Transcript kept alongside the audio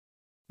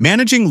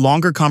Managing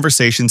longer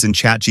conversations in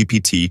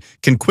ChatGPT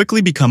can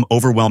quickly become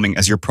overwhelming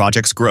as your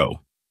projects grow.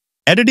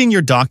 Editing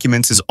your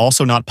documents is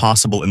also not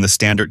possible in the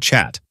standard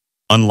chat,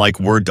 unlike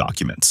Word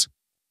documents.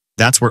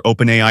 That's where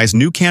OpenAI's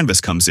new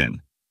Canvas comes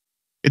in.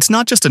 It's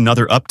not just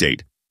another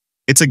update.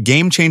 It's a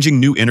game-changing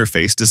new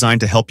interface designed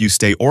to help you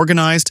stay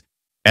organized,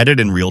 edit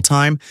in real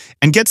time,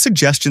 and get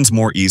suggestions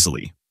more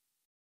easily.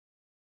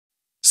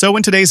 So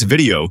in today's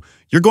video,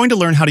 you're going to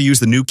learn how to use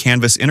the new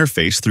Canvas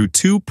interface through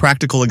two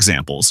practical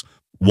examples,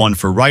 one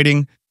for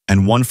writing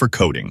and one for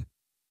coding,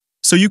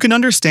 so you can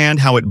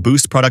understand how it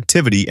boosts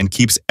productivity and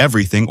keeps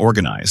everything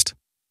organized.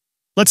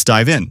 Let's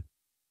dive in.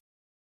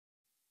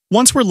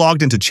 Once we're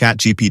logged into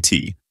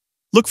ChatGPT,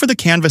 look for the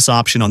Canvas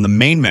option on the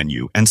main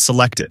menu and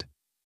select it.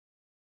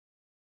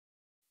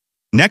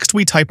 Next,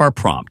 we type our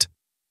prompt,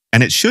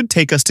 and it should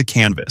take us to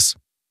Canvas.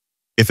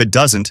 If it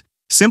doesn't,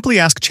 simply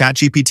ask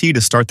ChatGPT to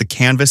start the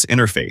Canvas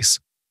interface.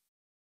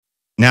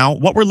 Now,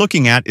 what we're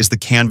looking at is the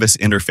Canvas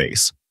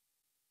interface.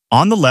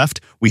 On the left,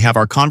 we have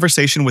our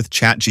conversation with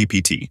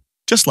ChatGPT,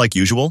 just like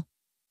usual.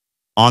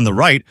 On the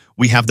right,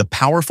 we have the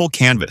powerful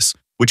Canvas,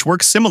 which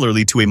works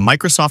similarly to a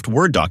Microsoft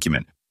Word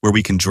document, where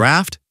we can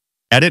draft,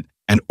 edit,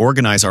 and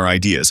organize our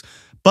ideas,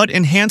 but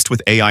enhanced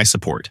with AI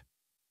support.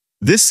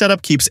 This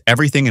setup keeps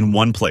everything in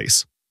one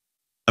place.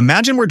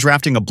 Imagine we're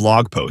drafting a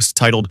blog post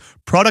titled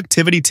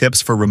Productivity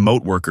Tips for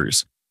Remote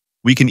Workers.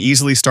 We can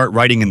easily start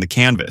writing in the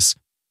Canvas.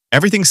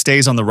 Everything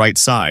stays on the right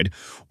side,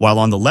 while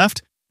on the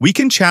left, we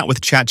can chat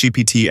with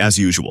ChatGPT as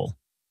usual.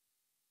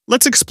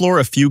 Let's explore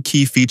a few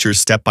key features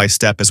step by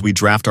step as we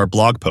draft our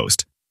blog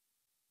post.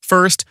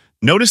 First,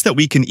 notice that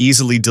we can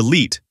easily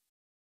delete,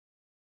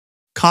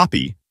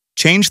 copy,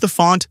 change the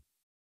font,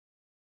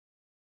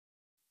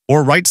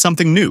 or write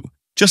something new,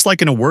 just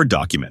like in a Word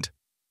document.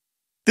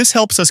 This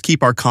helps us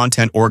keep our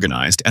content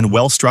organized and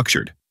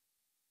well-structured.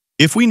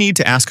 If we need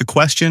to ask a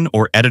question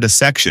or edit a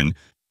section,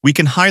 we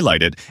can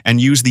highlight it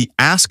and use the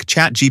Ask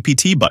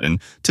ChatGPT button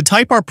to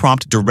type our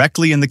prompt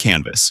directly in the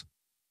Canvas.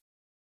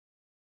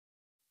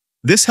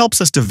 This helps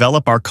us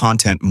develop our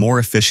content more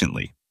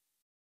efficiently.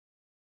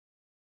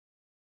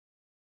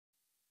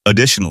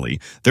 Additionally,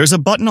 there's a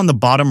button on the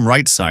bottom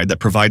right side that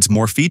provides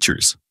more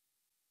features.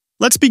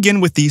 Let's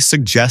begin with the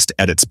Suggest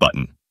Edits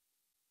button.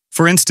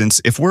 For instance,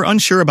 if we're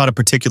unsure about a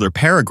particular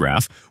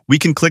paragraph, we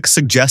can click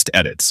Suggest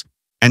Edits,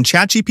 and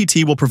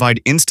ChatGPT will provide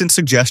instant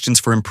suggestions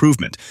for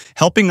improvement,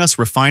 helping us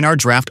refine our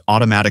draft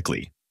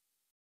automatically.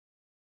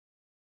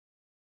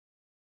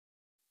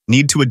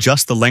 Need to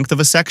adjust the length of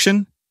a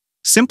section?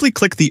 Simply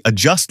click the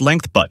Adjust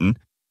Length button,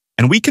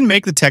 and we can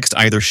make the text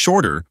either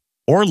shorter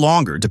or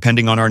longer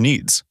depending on our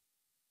needs.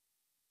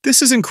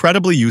 This is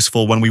incredibly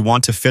useful when we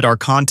want to fit our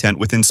content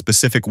within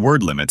specific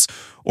word limits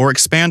or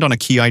expand on a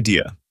key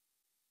idea.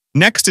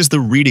 Next is the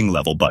Reading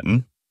Level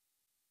button.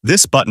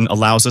 This button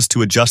allows us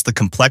to adjust the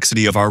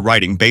complexity of our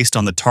writing based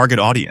on the target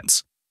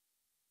audience.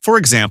 For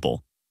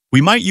example,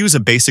 we might use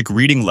a basic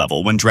reading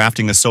level when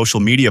drafting a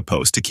social media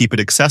post to keep it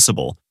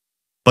accessible,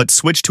 but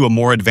switch to a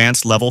more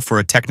advanced level for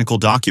a technical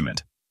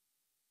document.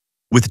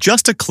 With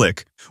just a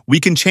click, we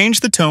can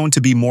change the tone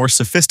to be more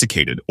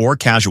sophisticated or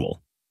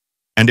casual.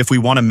 And if we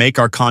want to make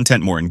our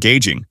content more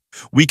engaging,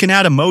 we can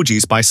add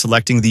emojis by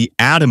selecting the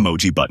Add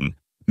Emoji button,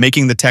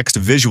 making the text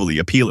visually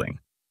appealing.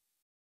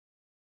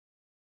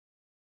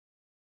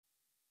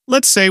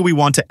 Let's say we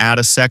want to add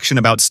a section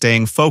about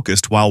staying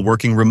focused while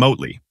working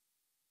remotely.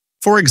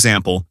 For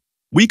example,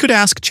 we could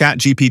ask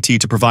ChatGPT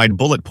to provide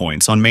bullet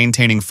points on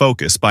maintaining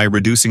focus by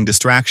reducing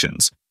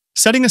distractions,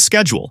 setting a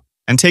schedule,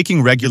 and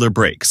taking regular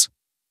breaks.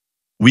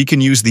 We can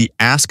use the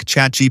Ask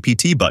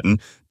ChatGPT button,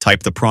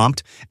 type the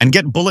prompt, and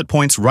get bullet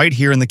points right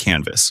here in the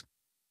Canvas.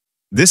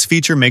 This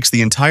feature makes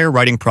the entire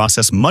writing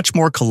process much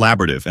more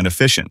collaborative and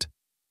efficient.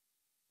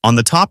 On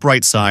the top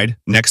right side,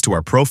 next to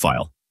our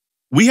profile,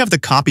 we have the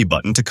Copy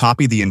button to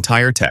copy the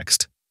entire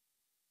text.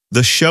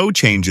 The Show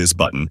Changes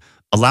button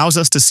allows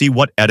us to see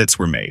what edits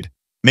were made,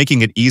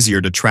 making it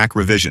easier to track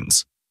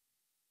revisions.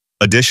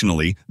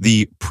 Additionally,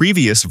 the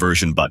Previous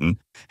Version button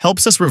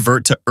helps us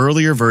revert to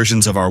earlier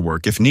versions of our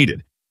work if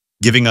needed,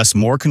 giving us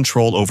more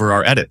control over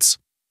our edits.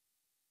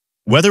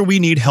 Whether we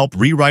need help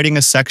rewriting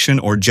a section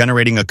or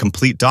generating a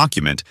complete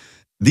document,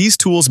 these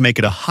tools make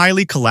it a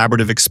highly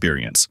collaborative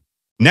experience.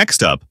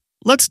 Next up,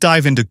 let's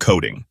dive into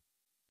coding.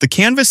 The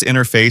Canvas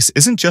interface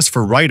isn't just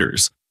for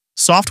writers.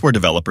 Software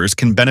developers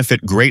can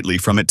benefit greatly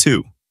from it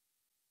too.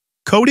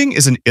 Coding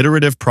is an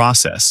iterative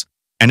process,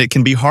 and it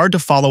can be hard to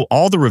follow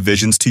all the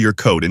revisions to your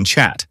code in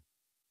chat.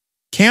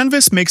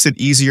 Canvas makes it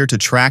easier to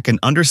track and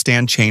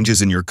understand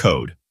changes in your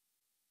code.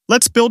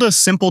 Let's build a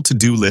simple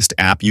to-do list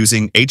app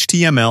using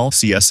HTML,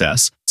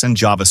 CSS, and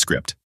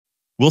JavaScript.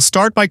 We'll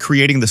start by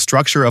creating the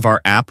structure of our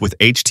app with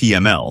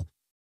HTML,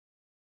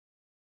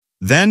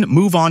 then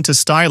move on to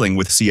styling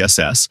with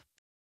CSS,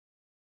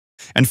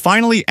 and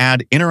finally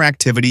add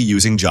interactivity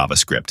using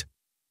JavaScript.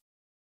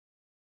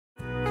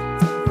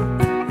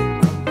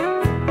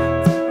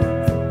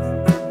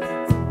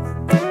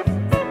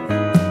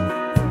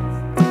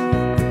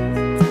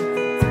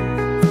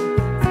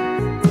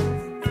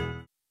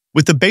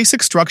 With the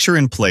basic structure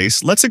in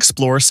place, let's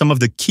explore some of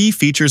the key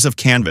features of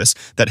Canvas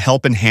that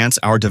help enhance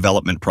our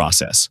development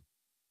process.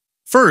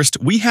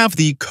 First, we have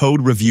the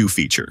Code Review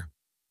feature.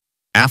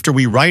 After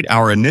we write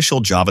our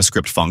initial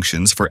JavaScript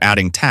functions for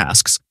adding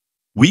tasks,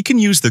 we can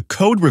use the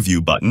Code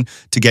Review button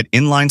to get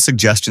inline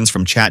suggestions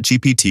from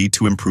ChatGPT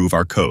to improve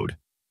our code.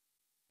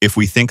 If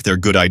we think they're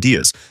good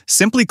ideas,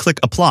 simply click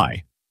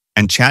Apply,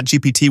 and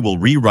ChatGPT will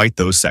rewrite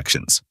those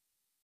sections.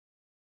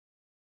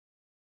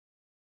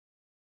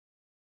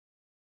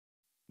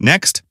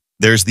 Next,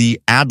 there's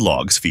the Add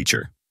Logs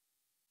feature.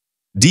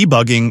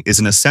 Debugging is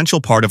an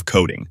essential part of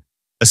coding,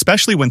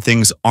 especially when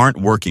things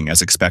aren't working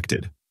as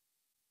expected.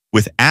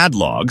 With Add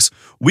Logs,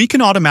 we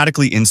can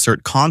automatically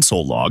insert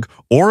console log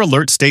or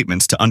alert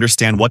statements to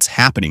understand what's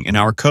happening in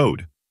our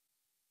code.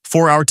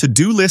 For our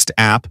to-do list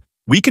app,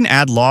 we can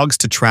add logs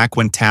to track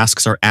when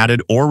tasks are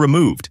added or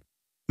removed,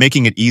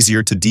 making it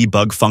easier to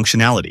debug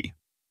functionality.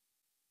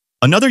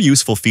 Another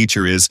useful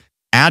feature is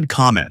Add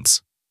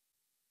Comments.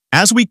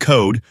 As we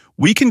code,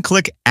 we can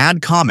click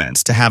Add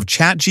Comments to have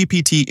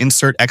ChatGPT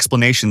insert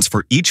explanations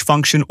for each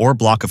function or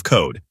block of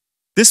code.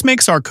 This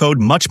makes our code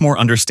much more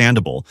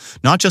understandable,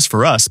 not just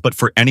for us, but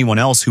for anyone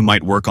else who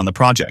might work on the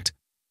project.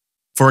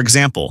 For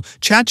example,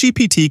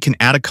 ChatGPT can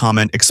add a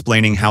comment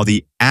explaining how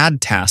the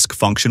Add Task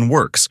function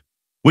works,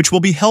 which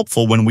will be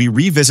helpful when we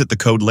revisit the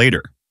code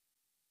later.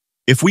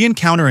 If we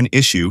encounter an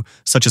issue,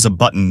 such as a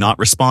button not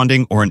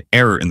responding or an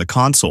error in the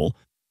console,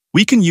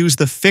 we can use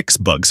the Fix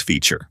Bugs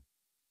feature.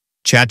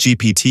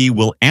 ChatGPT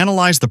will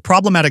analyze the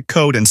problematic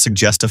code and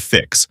suggest a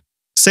fix,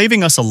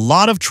 saving us a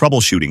lot of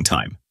troubleshooting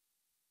time.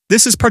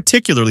 This is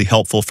particularly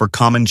helpful for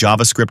common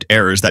JavaScript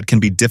errors that can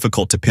be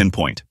difficult to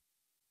pinpoint.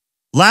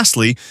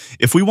 Lastly,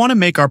 if we want to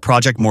make our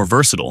project more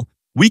versatile,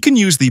 we can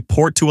use the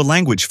Port to a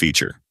Language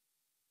feature.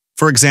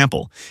 For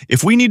example,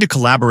 if we need to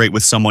collaborate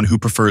with someone who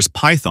prefers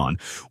Python,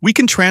 we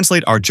can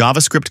translate our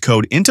JavaScript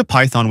code into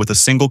Python with a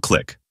single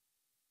click.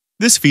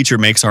 This feature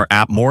makes our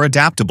app more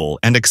adaptable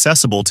and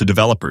accessible to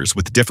developers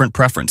with different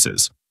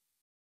preferences.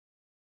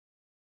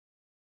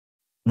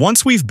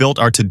 Once we've built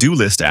our to-do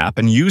list app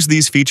and used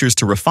these features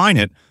to refine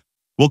it,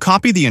 we'll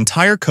copy the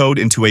entire code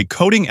into a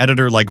coding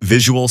editor like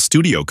Visual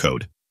Studio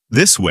Code.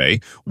 This way,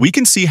 we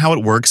can see how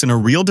it works in a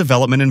real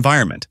development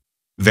environment,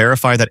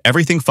 verify that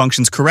everything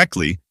functions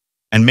correctly,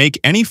 and make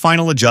any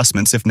final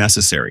adjustments if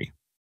necessary.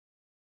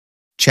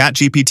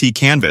 ChatGPT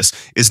Canvas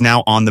is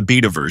now on the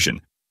beta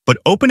version, but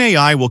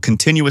OpenAI will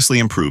continuously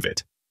improve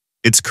it.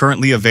 It's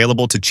currently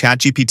available to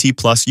ChatGPT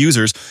Plus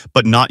users,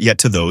 but not yet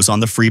to those on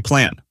the free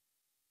plan.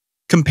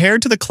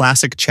 Compared to the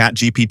classic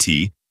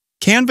ChatGPT,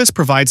 Canvas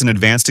provides an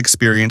advanced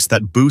experience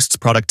that boosts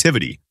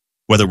productivity,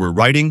 whether we're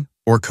writing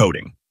or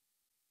coding.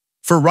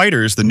 For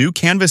writers, the new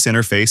Canvas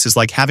interface is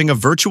like having a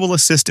virtual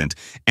assistant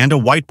and a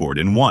whiteboard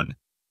in one,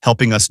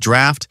 helping us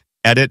draft,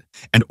 edit,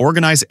 and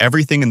organize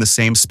everything in the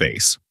same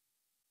space.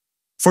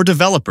 For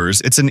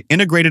developers, it's an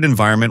integrated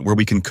environment where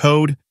we can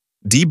code,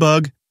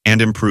 debug,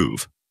 and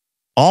improve,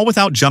 all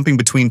without jumping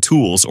between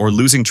tools or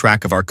losing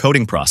track of our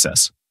coding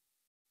process.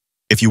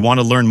 If you want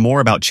to learn more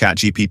about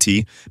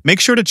ChatGPT,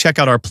 make sure to check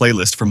out our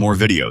playlist for more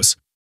videos.